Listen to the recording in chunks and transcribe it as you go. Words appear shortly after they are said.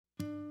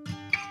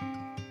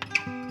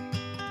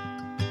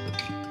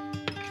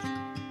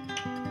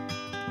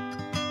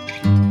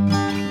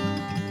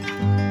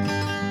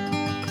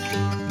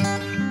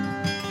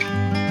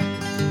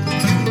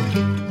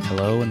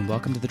Hello and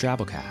welcome to the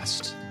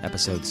Drabblecast,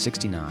 episode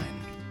 69.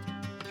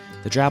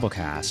 The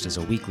Drabblecast is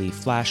a weekly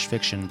flash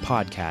fiction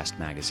podcast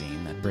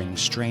magazine that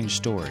brings strange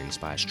stories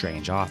by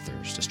strange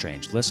authors to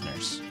strange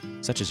listeners,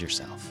 such as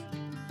yourself.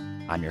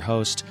 I'm your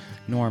host,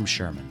 Norm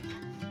Sherman.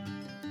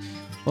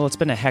 Well, it's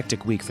been a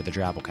hectic week for the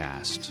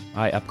Drabblecast.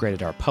 I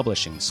upgraded our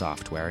publishing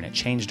software and it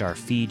changed our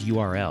feed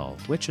URL,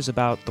 which is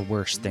about the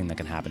worst thing that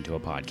can happen to a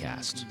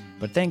podcast.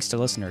 But thanks to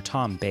listener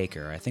Tom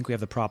Baker, I think we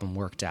have the problem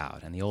worked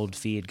out, and the old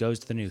feed goes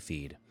to the new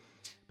feed.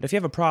 But if you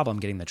have a problem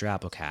getting the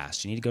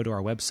Drabblecast, you need to go to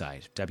our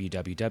website,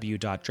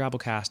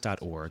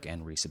 www.drabblecast.org,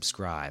 and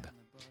resubscribe.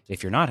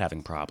 If you're not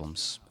having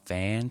problems,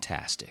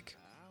 fantastic.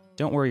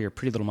 Don't worry your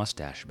pretty little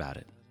mustache about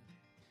it.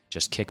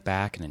 Just kick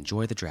back and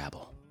enjoy the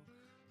Drabble.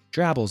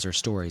 Drabbles are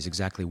stories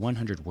exactly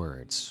 100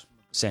 words.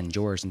 Send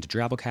yours into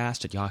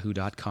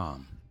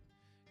drabblecast@yahoo.com.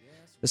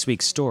 This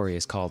week's story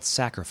is called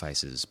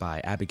Sacrifices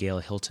by Abigail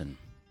Hilton.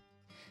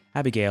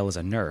 Abigail is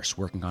a nurse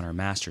working on her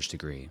master's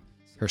degree.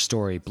 Her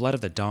story, Blood of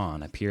the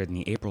Dawn, appeared in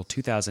the April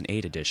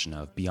 2008 edition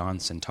of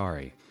Beyond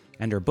Centauri,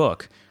 and her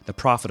book, The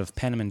Prophet of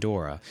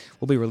Penamendora,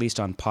 will be released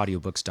on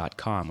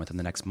podiobooks.com within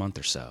the next month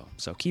or so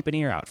keep an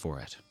ear out for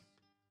it.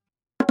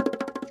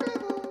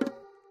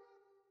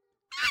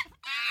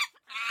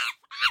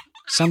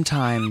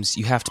 Sometimes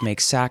you have to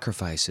make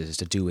sacrifices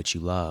to do what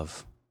you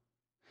love.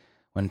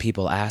 When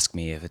people ask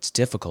me if it's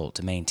difficult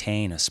to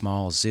maintain a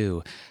small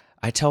zoo,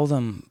 I tell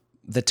them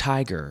the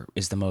tiger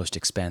is the most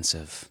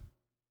expensive.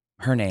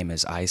 Her name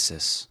is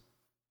Isis.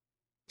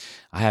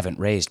 I haven't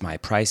raised my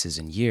prices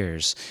in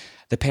years.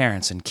 The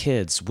parents and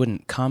kids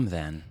wouldn't come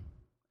then,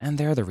 and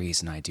they're the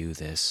reason I do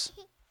this.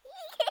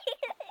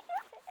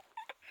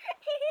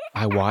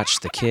 I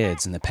watch the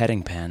kids in the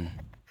petting pen.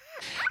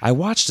 I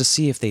watch to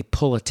see if they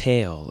pull a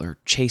tail or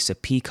chase a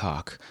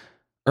peacock,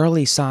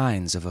 early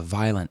signs of a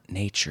violent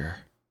nature.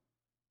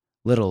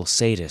 Little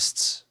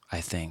sadists,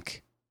 I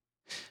think.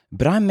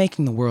 But I'm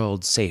making the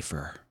world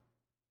safer.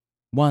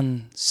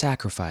 One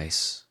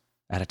sacrifice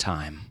at a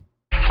time.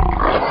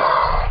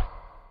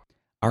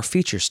 Our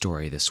feature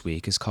story this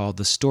week is called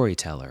The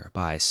Storyteller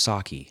by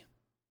Saki.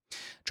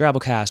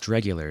 Drabblecast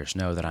regulars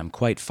know that I'm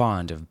quite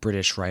fond of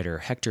British writer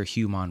Hector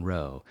Hugh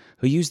Monroe,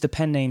 who used the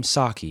pen name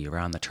Saki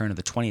around the turn of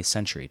the 20th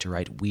century to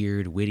write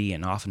weird, witty,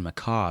 and often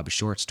macabre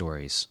short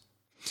stories.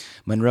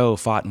 Monroe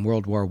fought in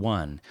World War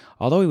I,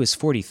 although he was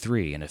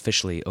 43 and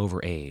officially over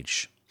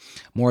age.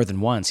 More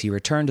than once, he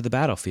returned to the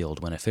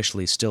battlefield when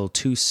officially still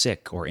too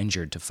sick or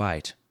injured to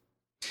fight.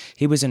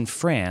 He was in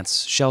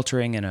France,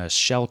 sheltering in a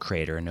shell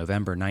crater in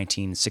November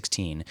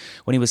 1916,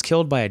 when he was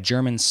killed by a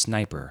German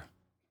sniper.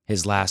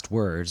 His last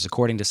words,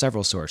 according to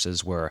several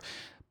sources, were,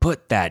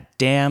 "Put that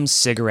damn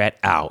cigarette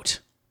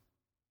out."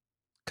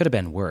 Could have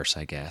been worse,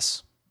 I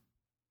guess.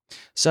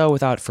 So,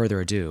 without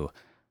further ado,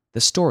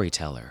 The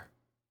Storyteller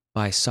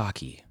by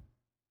Saki.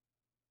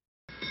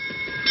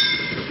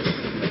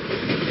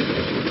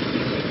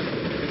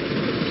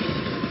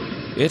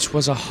 It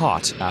was a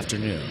hot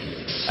afternoon,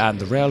 and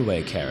the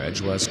railway carriage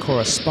was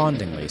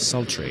correspondingly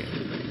sultry,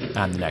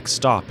 and the next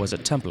stop was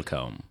at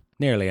Templecombe,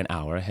 nearly an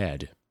hour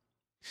ahead.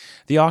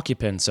 The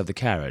occupants of the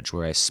carriage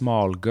were a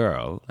small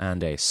girl,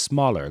 and a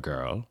smaller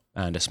girl,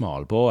 and a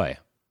small boy.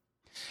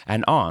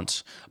 An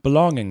aunt,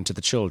 belonging to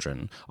the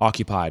children,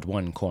 occupied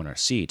one corner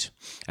seat,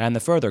 and the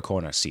further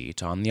corner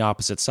seat on the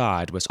opposite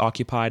side was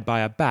occupied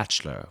by a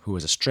bachelor who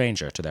was a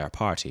stranger to their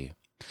party.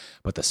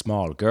 But the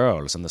small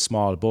girls and the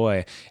small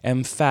boy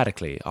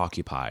emphatically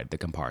occupied the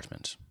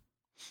compartment.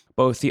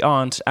 Both the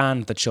aunt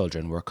and the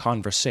children were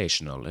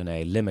conversational in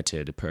a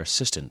limited,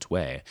 persistent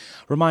way,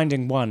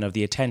 reminding one of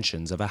the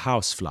attentions of a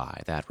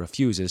housefly that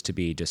refuses to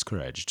be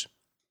discouraged.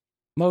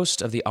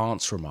 Most of the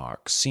aunt's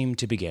remarks seemed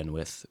to begin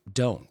with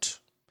 "don't,"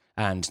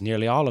 and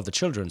nearly all of the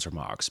children's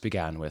remarks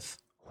began with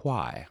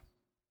 "why."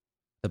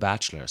 The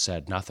bachelor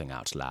said nothing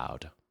out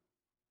loud.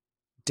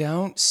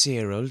 "Don't,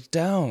 Cyril,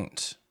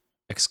 don't,"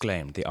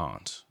 exclaimed the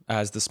aunt,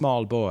 as the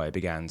small boy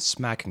began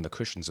smacking the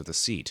cushions of the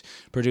seat,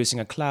 producing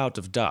a cloud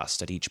of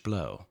dust at each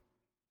blow.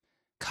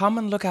 "Come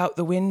and look out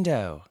the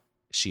window,"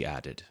 she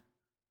added.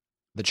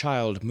 The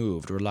child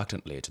moved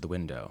reluctantly to the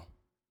window.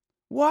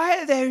 "Why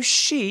are those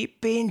sheep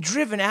being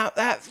driven out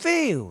that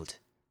field?"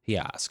 he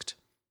asked.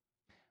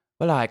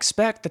 "Well, I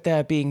expect that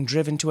they're being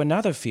driven to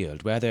another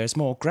field where there's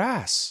more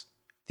grass,"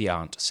 the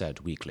aunt said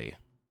weakly.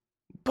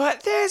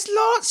 "But there's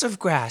lots of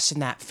grass in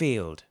that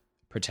field,"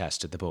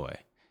 protested the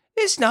boy.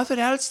 "There's nothing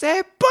else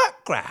there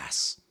but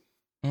grass."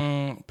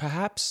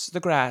 Perhaps the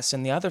grass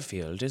in the other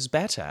field is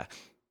better,"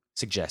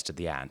 suggested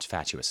the aunt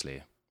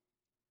fatuously.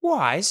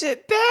 "Why is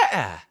it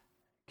better?"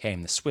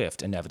 came the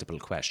swift, inevitable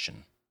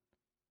question.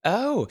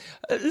 "Oh,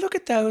 look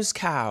at those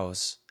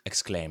cows,"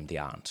 exclaimed the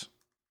aunt.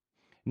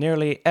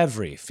 Nearly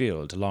every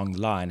field along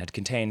the line had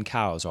contained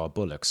cows or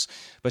bullocks,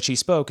 but she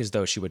spoke as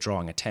though she were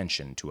drawing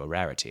attention to a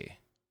rarity.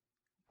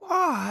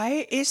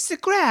 "Why is the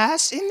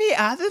grass in the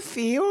other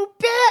field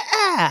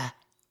better?"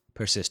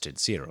 persisted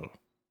Cyril.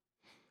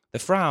 The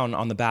frown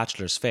on the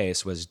bachelor's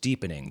face was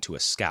deepening to a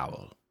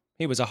scowl.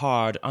 He was a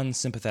hard,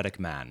 unsympathetic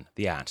man,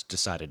 the aunt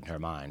decided in her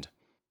mind.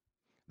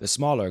 The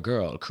smaller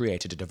girl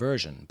created a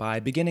diversion by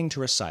beginning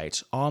to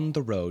recite On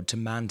the Road to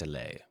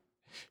Mandalay.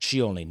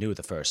 She only knew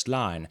the first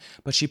line,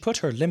 but she put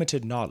her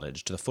limited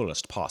knowledge to the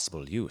fullest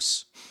possible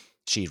use.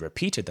 She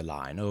repeated the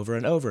line over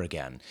and over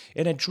again,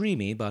 in a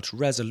dreamy but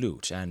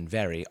resolute and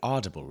very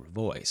audible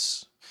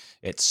voice.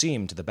 It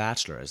seemed to the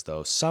bachelor as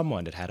though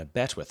someone had had a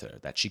bet with her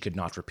that she could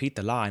not repeat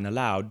the line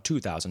aloud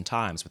 2,000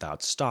 times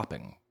without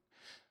stopping.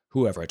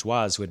 Whoever it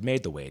was who had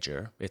made the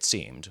wager, it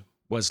seemed,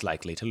 was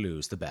likely to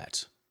lose the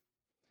bet.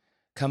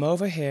 "Come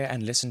over here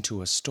and listen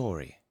to a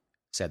story,"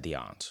 said the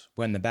aunt,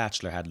 when the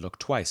bachelor had looked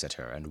twice at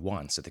her and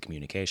once at the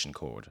communication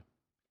cord.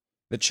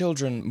 The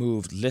children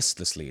moved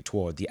listlessly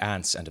toward the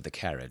aunt's end of the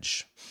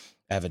carriage.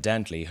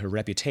 Evidently, her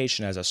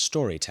reputation as a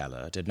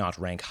storyteller did not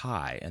rank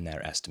high in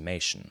their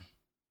estimation.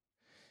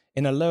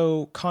 In a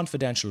low,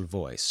 confidential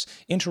voice,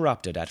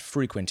 interrupted at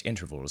frequent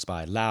intervals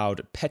by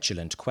loud,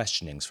 petulant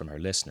questionings from her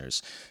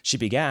listeners, she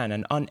began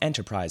an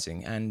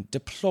unenterprising and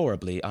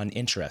deplorably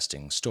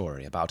uninteresting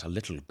story about a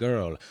little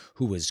girl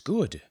who was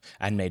good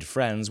and made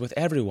friends with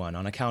everyone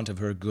on account of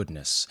her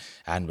goodness,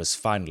 and was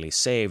finally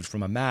saved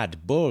from a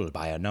mad bull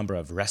by a number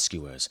of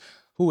rescuers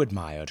who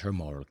admired her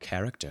moral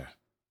character.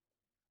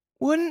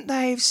 "Wouldn't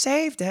they have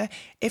saved her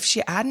if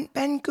she hadn't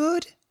been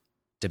good?"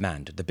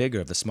 demanded the bigger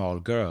of the small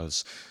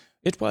girls.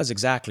 It was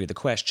exactly the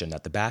question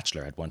that the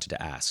bachelor had wanted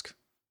to ask.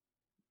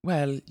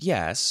 "Well,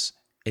 yes,"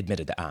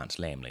 admitted the aunt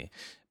lamely,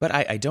 "but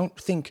I don't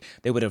think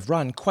they would have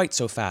run quite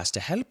so fast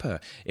to help her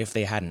if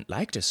they hadn't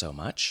liked her so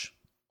much."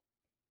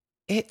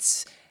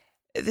 "It's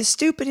the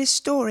stupidest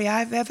story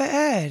I've ever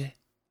heard,"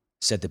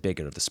 said the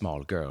bigger of the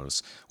small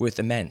girls, with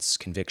immense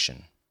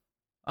conviction.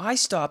 "I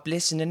stopped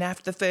listening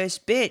after the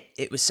first bit.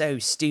 It was so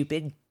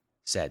stupid,"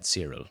 said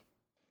Cyril.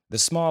 The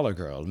smaller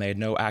girl made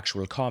no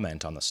actual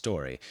comment on the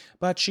story,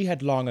 but she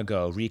had long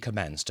ago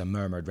recommenced a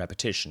murmured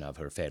repetition of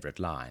her favorite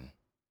line.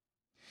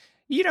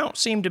 "You don't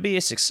seem to be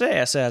a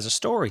success as a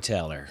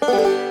storyteller."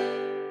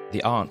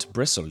 The aunt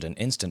bristled in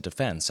instant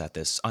defense at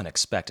this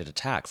unexpected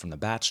attack from the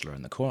bachelor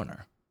in the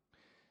corner.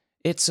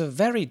 "It's a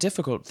very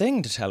difficult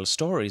thing to tell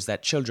stories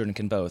that children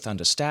can both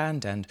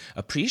understand and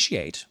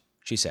appreciate,"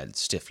 she said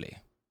stiffly.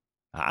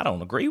 "I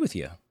don't agree with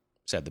you,"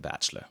 said the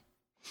bachelor.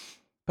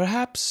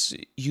 "Perhaps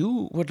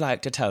you would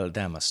like to tell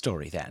them a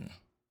story, then,"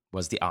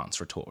 was the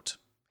aunt's retort.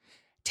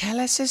 "Tell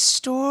us a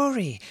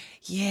story,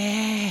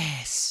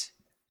 yes,"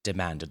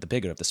 demanded the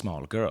bigger of the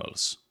small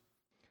girls.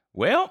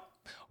 "Well,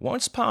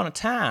 once upon a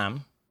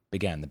time,"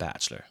 began the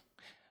bachelor,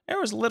 "there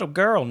was a little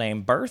girl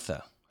named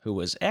Bertha who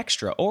was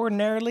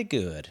extraordinarily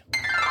good."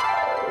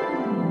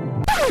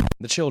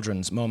 The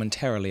children's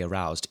momentarily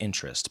aroused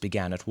interest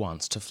began at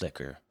once to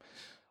flicker.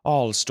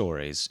 All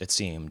stories, it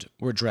seemed,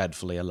 were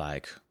dreadfully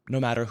alike, no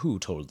matter who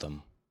told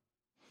them.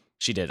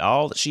 She did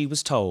all that she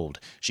was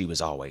told. She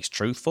was always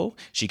truthful.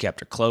 She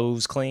kept her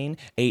clothes clean,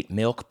 ate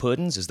milk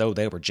puddings as though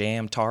they were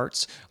jam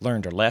tarts,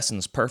 learned her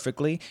lessons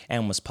perfectly,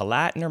 and was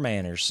polite in her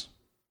manners.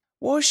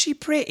 "Was she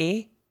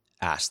pretty?"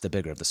 asked the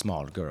bigger of the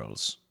smaller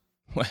girls.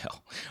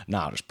 "Well,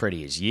 not as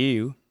pretty as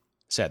you,"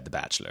 said the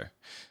bachelor,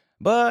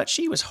 "but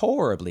she was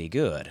horribly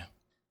good."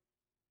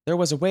 There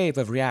was a wave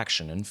of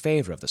reaction in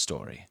favor of the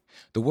story.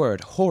 The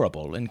word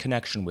horrible in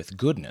connection with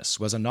goodness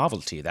was a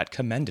novelty that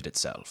commended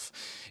itself.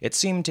 It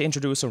seemed to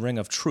introduce a ring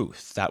of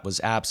truth that was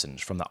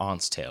absent from the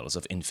aunt's tales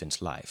of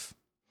infant life.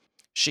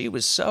 "She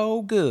was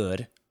so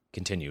good,"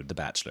 continued the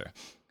bachelor,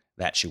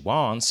 "that she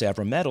won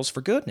several medals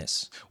for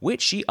goodness,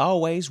 which she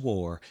always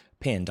wore,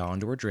 pinned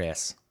onto her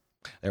dress.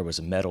 There was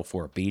a medal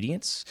for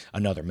obedience,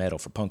 another medal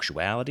for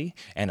punctuality,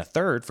 and a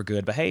third for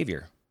good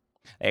behavior.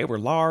 They were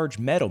large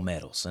metal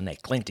medals, and they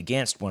clinked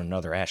against one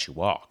another as she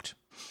walked.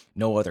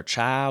 No other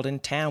child in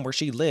town where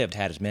she lived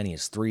had as many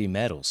as 3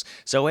 medals,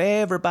 so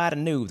everybody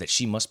knew that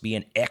she must be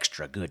an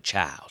extra good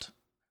child."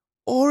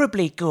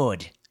 "Horribly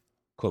good,"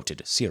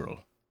 quoted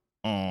Cyril.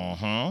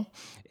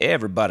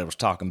 Everybody was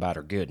talking about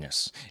her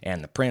goodness,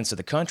 and the prince of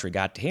the country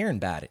got to hearing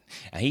about it,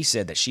 and he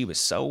said that she was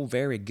so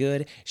very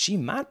good she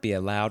might be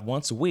allowed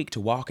once a week to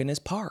walk in his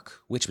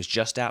park, which was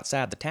just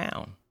outside the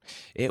town.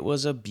 It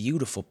was a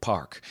beautiful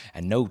park,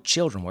 and no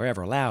children were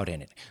ever allowed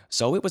in it,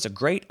 so it was a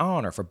great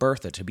honor for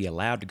Bertha to be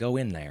allowed to go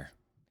in there.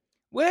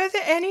 "Were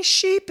there any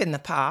sheep in the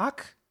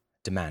park?"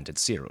 demanded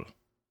Cyril.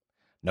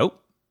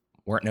 "Nope,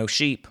 weren't no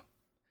sheep."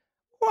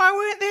 "Why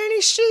weren't there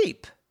any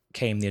sheep?"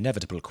 came the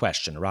inevitable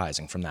question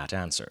arising from that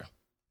answer.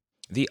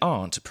 The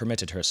aunt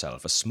permitted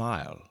herself a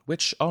smile,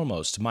 which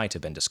almost might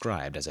have been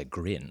described as a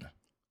grin.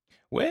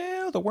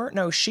 "Well, there weren't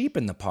no sheep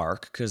in the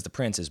park, 'cause the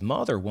prince's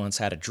mother once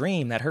had a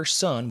dream that her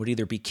son would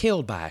either be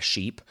killed by a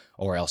sheep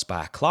or else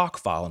by a clock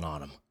falling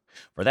on him.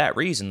 For that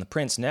reason, the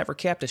prince never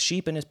kept a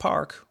sheep in his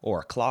park or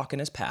a clock in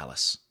his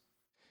palace."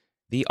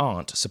 The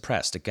aunt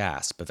suppressed a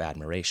gasp of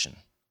admiration.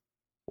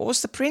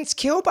 "Was the prince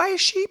killed by a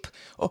sheep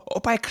or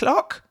by a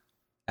clock?"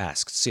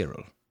 asked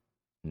Cyril.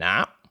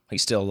 "Nah,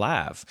 he's still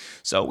alive,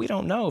 so we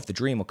don't know if the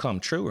dream will come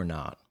true or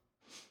not.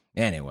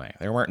 Anyway,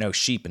 there weren't no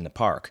sheep in the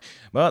park,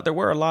 but there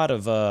were a lot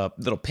of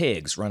little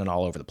pigs running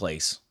all over the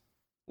place."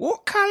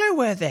 "What color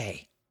were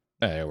they?"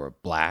 They were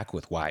black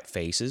with white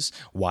faces,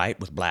 white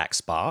with black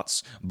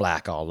spots,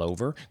 black all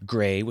over,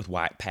 gray with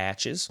white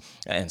patches,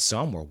 and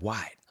some were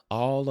white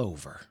all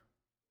over.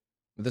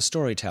 The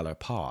storyteller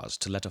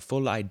paused to let a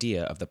full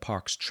idea of the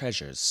park's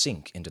treasures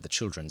sink into the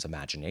children's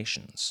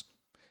imaginations.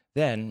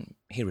 Then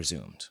he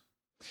resumed.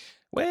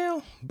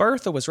 Well,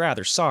 Bertha was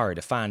rather sorry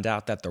to find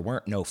out that there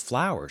weren't no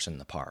flowers in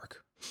the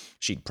park.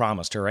 She'd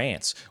promised her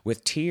aunts,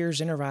 with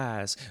tears in her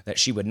eyes, that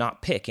she would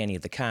not pick any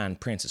of the kind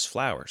prince's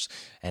flowers,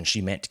 and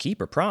she meant to keep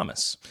her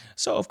promise.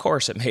 So, of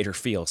course, it made her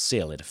feel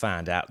silly to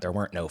find out there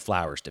weren't no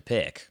flowers to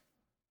pick.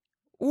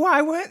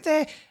 Why weren't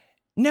there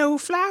no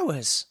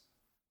flowers?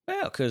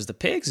 Well, 'cause the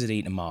pigs had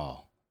eaten 'em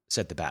all,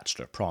 said the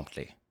bachelor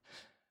promptly.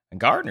 And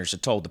gardeners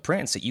had told the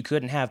prince that you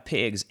couldn't have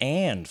pigs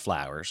and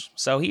flowers,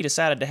 so he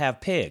decided to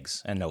have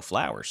pigs and no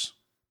flowers.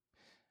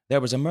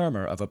 There was a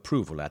murmur of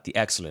approval at the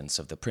excellence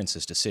of the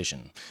prince's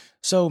decision.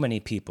 So many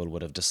people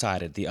would have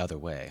decided the other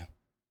way.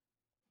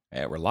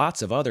 There were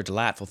lots of other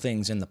delightful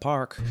things in the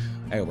park.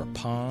 There were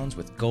ponds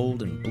with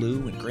gold and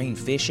blue and green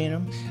fish in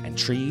them, and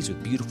trees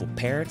with beautiful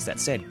parrots that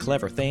said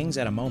clever things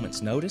at a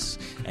moment's notice,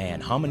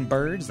 and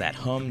hummingbirds that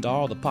hummed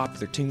all the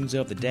popular tunes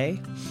of the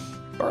day.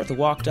 Bertha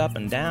walked up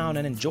and down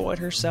and enjoyed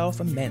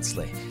herself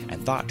immensely,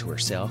 and thought to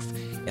herself,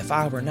 if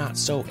I were not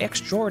so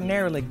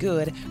extraordinarily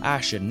good, I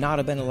should not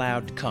have been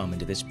allowed to come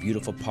into this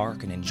beautiful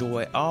park and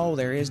enjoy all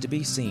there is to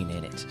be seen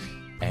in it.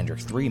 And her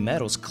 3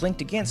 medals clinked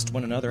against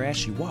one another as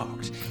she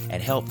walked,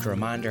 and helped to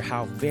remind her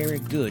how very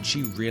good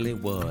she really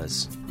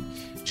was.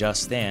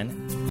 Just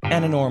then,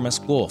 an enormous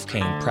wolf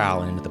came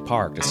prowling into the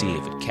park to see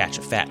if it'd catch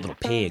a fat little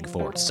pig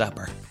for its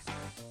supper.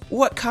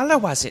 What color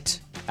was it?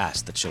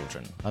 Asked the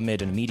children,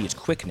 amid an immediate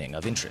quickening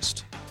of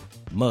interest.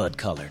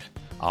 Mud-colored,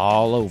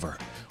 all over,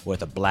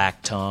 with a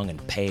black tongue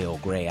and pale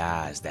gray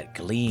eyes that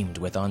gleamed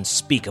with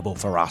unspeakable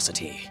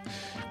ferocity.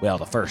 Well,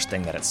 the first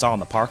thing that it saw in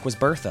the park was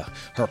Bertha.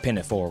 Her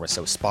pinafore was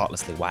so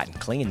spotlessly white and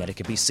clean that it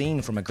could be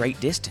seen from a great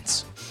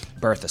distance.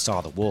 Bertha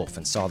saw the wolf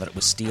and saw that it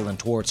was stealing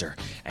towards her,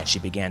 and she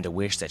began to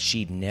wish that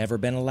she'd never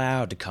been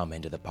allowed to come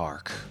into the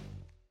park.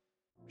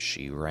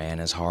 She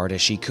ran as hard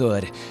as she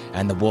could,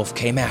 and the wolf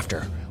came after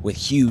her with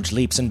huge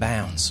leaps and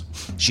bounds.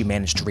 She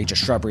managed to reach a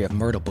shrubbery of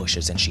myrtle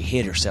bushes, and she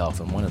hid herself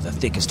in one of the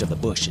thickest of the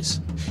bushes.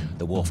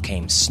 The wolf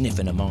came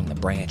sniffing among the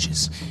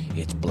branches,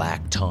 its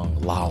black tongue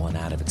lolling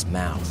out of its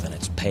mouth and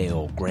its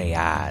pale gray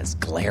eyes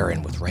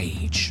glaring with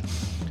rage.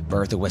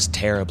 Bertha was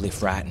terribly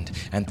frightened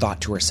and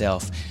thought to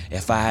herself,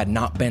 if I had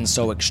not been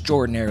so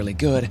extraordinarily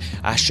good,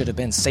 I should have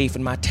been safe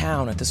in my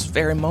town at this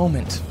very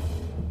moment.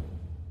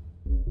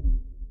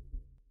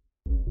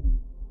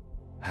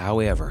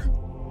 However,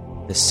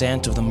 the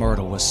scent of the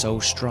myrtle was so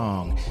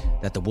strong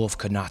that the wolf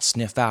could not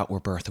sniff out where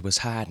Bertha was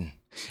hiding,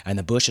 and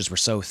the bushes were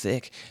so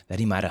thick that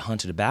he might have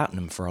hunted about in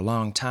them for a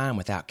long time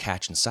without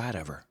catching sight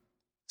of her.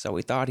 So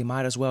he thought he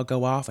might as well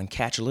go off and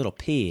catch a little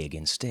pig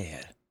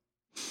instead.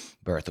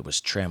 Bertha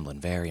was trembling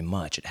very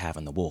much at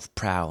having the wolf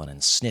prowling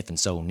and sniffing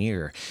so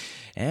near,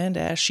 and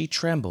as she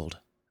trembled,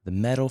 the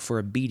medal for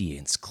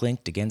obedience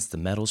clinked against the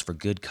medals for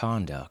good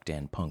conduct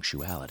and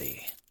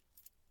punctuality.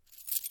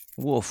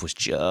 Wolf was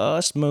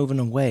just moving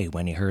away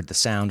when he heard the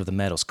sound of the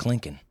medals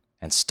clinking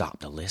and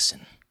stopped to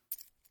listen.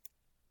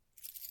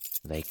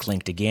 They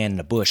clinked again in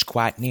a bush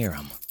quite near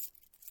him.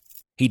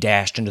 He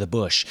dashed into the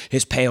bush,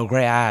 his pale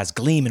gray eyes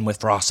gleaming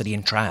with ferocity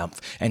and triumph,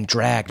 and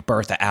dragged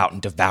Bertha out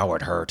and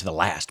devoured her to the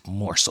last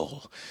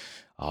morsel.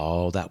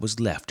 All that was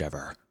left of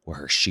her were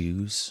her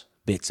shoes,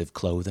 bits of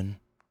clothing,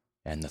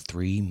 and the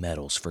 3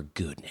 medals for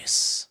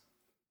goodness.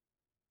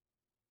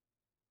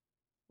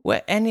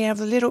 Were any of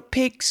the little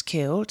pigs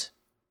killed?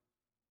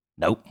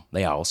 Nope,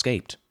 they all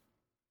escaped.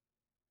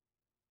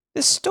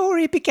 The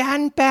story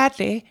began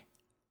badly,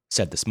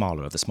 said the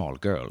smaller of the small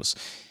girls,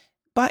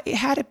 but it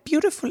had a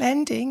beautiful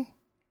ending.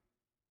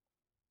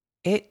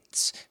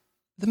 It's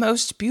the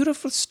most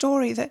beautiful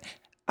story that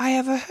I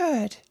ever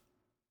heard,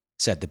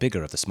 said the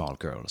bigger of the small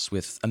girls,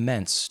 with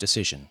immense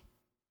decision.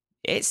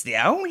 It's the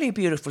only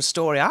beautiful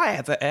story I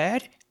ever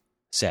heard,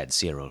 said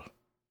Cyril.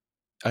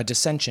 A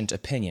dissentient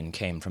opinion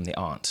came from the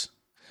aunt.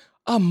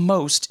 A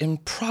most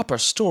improper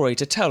story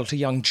to tell to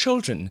young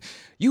children.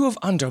 You have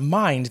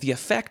undermined the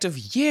effect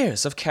of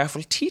years of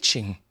careful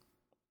teaching.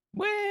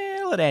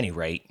 Well, at any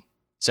rate,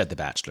 said the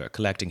bachelor,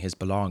 collecting his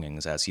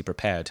belongings as he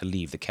prepared to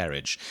leave the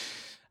carriage,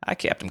 I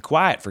kept him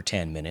quiet for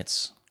 10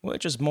 minutes,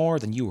 which is more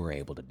than you were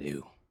able to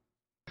do.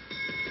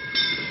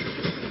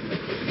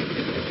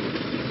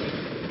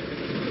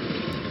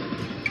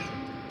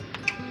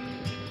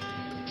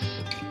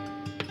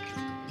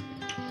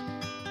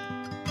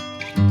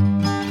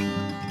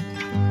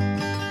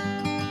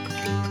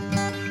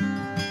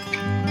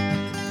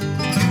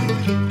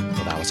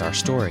 Our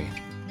story.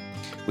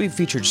 We've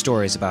featured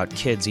stories about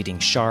kids eating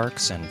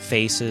sharks and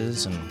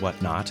faces and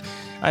whatnot.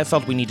 I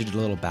felt we needed a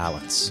little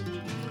balance.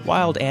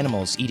 Wild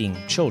animals eating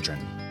children.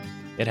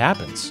 It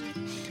happens.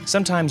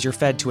 Sometimes you're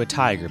fed to a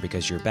tiger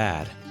because you're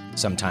bad.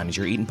 Sometimes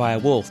you're eaten by a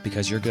wolf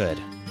because you're good.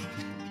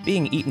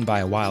 Being eaten by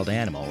a wild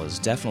animal is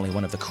definitely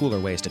one of the cooler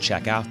ways to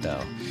check out,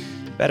 though.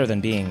 Better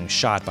than being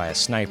shot by a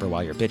sniper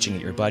while you're bitching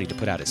at your buddy to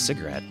put out his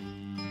cigarette.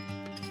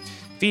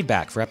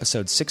 Feedback for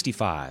episode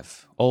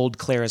 65, Old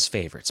Clara's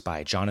Favorites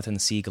by Jonathan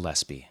C.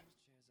 Gillespie.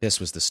 This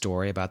was the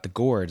story about the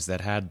gourds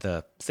that had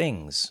the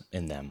things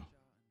in them.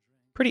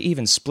 Pretty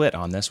even split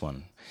on this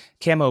one.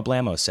 Camo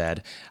Blamo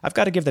said, I've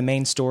got to give the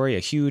main story a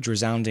huge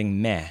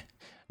resounding meh.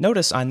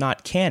 Notice I'm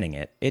not canning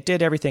it. It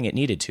did everything it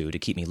needed to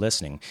keep me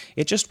listening.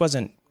 It just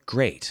wasn't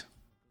great.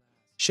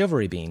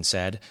 Chivalry Bean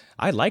said,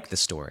 I like the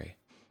story.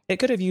 It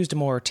could have used a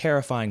more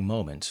terrifying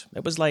moment.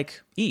 It was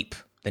like Eep.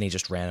 Then he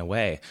just ran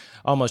away,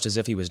 almost as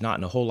if he was not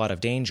in a whole lot of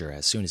danger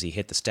as soon as he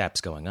hit the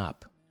steps going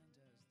up.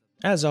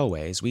 As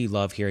always, we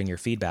love hearing your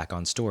feedback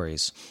on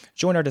stories.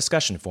 Join our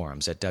discussion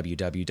forums at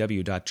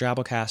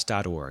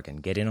www.drabblecast.org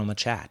and get in on the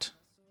chat.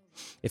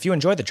 If you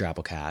enjoyed the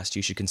Drabblecast,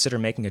 you should consider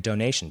making a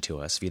donation to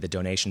us via the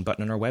donation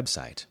button on our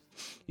website.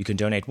 You can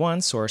donate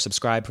once or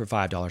subscribe for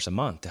 $5 a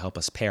month to help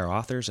us pay our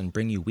authors and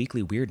bring you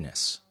weekly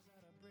weirdness.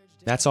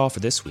 That's all for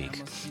this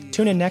week.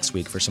 Tune in next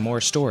week for some more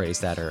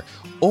stories that are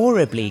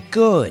horribly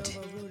good.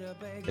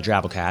 The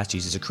Drabblecast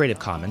uses a Creative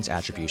Commons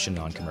Attribution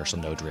Non-Commercial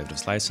No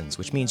Derivatives license,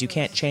 which means you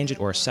can't change it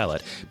or sell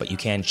it, but you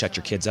can shut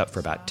your kids up for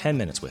about 10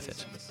 minutes with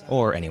it,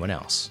 or anyone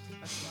else.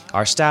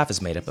 Our staff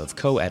is made up of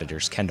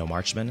co-editors Kendall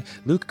Marchman,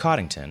 Luke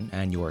Coddington,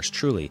 and yours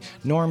truly,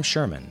 Norm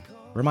Sherman,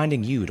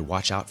 reminding you to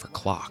watch out for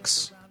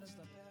clocks.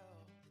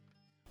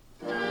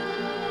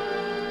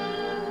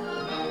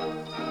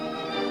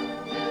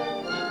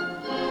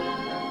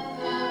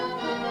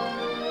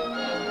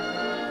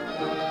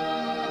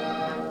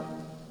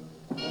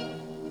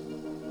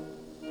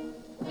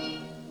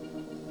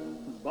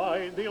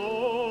 By the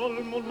old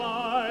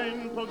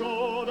moonline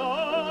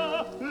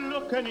pagoda,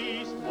 looking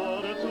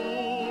eastward to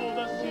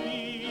the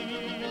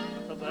sea,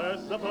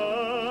 there's a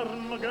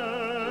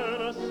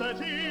Vermagera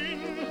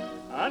setting,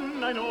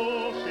 and I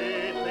know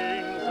she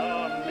thinks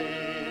of me.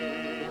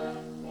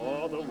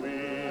 For the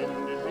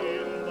wind is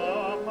in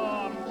the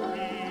palm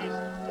trees,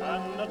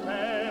 and the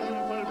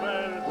temple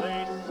bells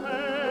they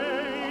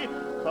say,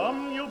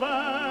 come you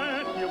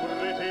back, you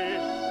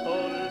British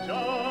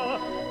soldier,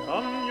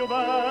 come you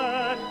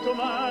back to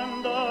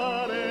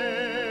Mandalay,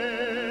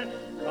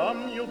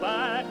 come you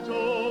back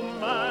to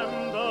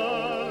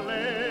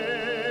Mandalay,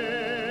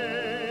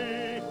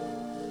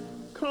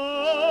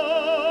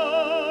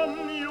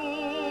 come you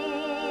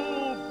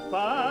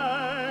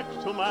back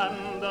to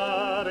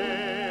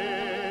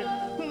Mandalay,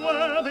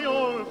 where the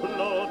old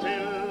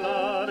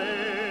flotilla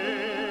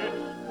lay,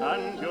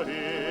 and you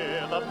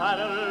hear the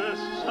paddles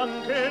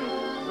chunking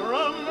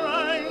from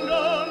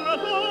Rangoon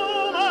to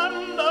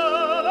Mandalay.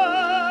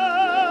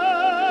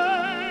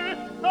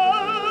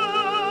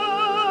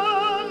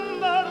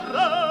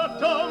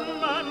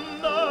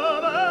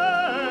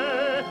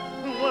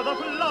 The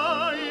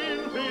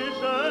flying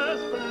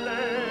fishes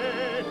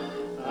play,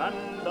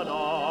 and the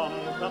dawn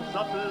comes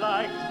up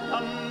like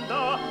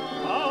thunder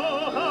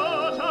out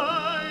of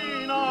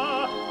China.